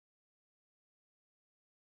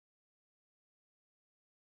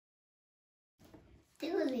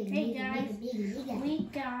Hey guys, we got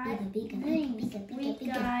Midtown,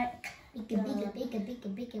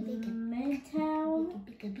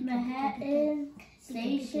 Manhattan,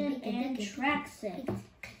 Station, and Track Set.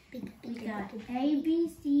 We got A, B,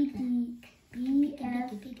 C, D, B,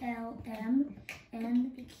 F, L, M,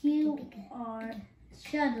 N, Q, R,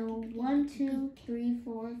 Shuttle, 1, 2, 3,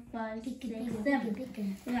 4, 5, 6, 7.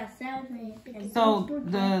 We got 7. So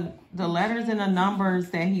the letters and the numbers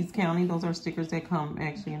that he's counting, those are stickers that come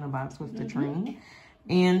actually in a box with the train.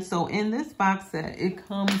 And so in this box set, it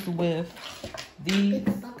comes with these. Let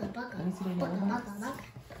me see the yellow box.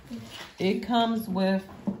 It comes with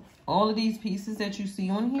all of these pieces that you see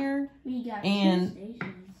on here. We got and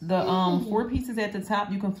the 4 pieces at the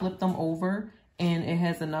top, you can flip them over. And it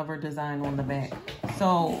has another design on the back.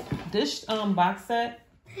 So this box set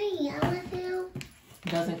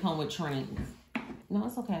doesn't come with trains. No,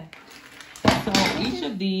 it's okay. So each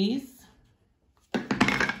of these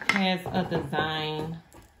has a design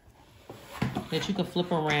that you can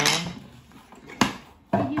flip around.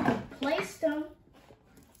 And you can place them.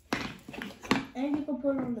 And you can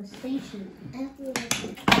put it on the station.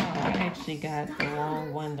 I actually got the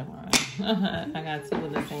wrong one to run. I got 2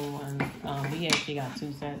 of the same ones. We actually got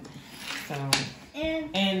 2 sets. So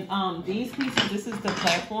and these pieces, this is the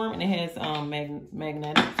platform, and it has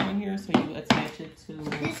magnetics on here, so you attach it to.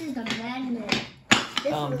 This is the magnet.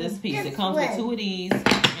 This piece. It comes with 2 of these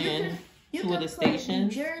and 2 of the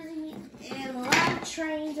stations. New Jersey and a lot of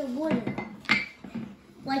trains are wooden,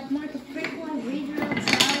 like Martha Franklin, Regional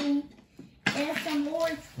Trolley. And some more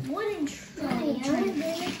wooden trains.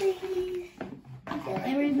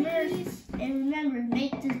 And remember,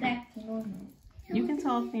 make this back to normal. You can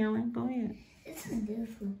talk, Aaron. Go ahead. This is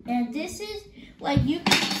beautiful. And this is, like, you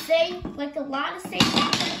can say, like, a lot of stations,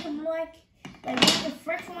 like one of the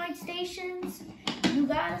French line stations, you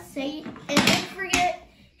gotta say it. And don't forget,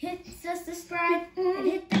 hit the subscribe and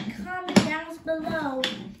hit the comment down below,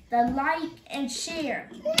 the like and share.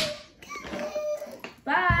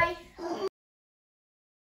 Bye.